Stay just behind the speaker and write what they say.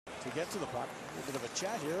to get to the puck. A little bit of a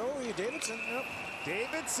chat here. Oh, Davidson. Yep.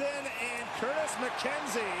 Davidson and Curtis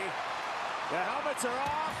McKenzie. The helmets are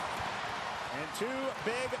off. And two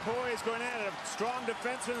big boys going at it. A strong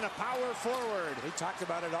defenseman and a power forward. They talked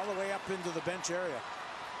about it all the way up into the bench area.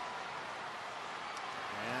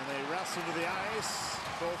 And they wrestled to the ice.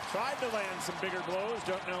 Both tried to land some bigger blows.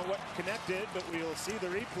 Don't know what connected, but we'll see the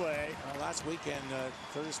replay. Last weekend,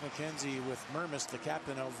 Curtis McKenzie with Mermis, the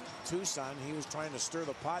captain of Tucson, he was trying to stir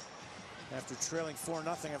the pot after trailing 4-0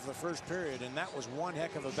 after the first period. And that was one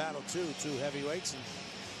heck of a battle, too. Two heavyweights and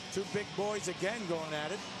two big boys again going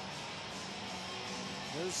at it.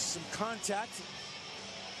 There's some contact.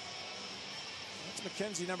 That's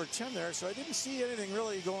McKenzie, number 10 there. So I didn't see anything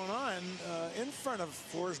really going on in front of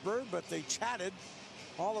Forsberg, but they chatted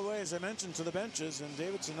all the way, as I mentioned, to the benches. And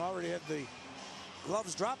Davidson already had the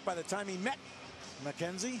gloves dropped by the time he met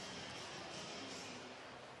McKenzie.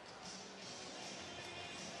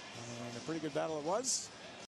 And a pretty good battle it was.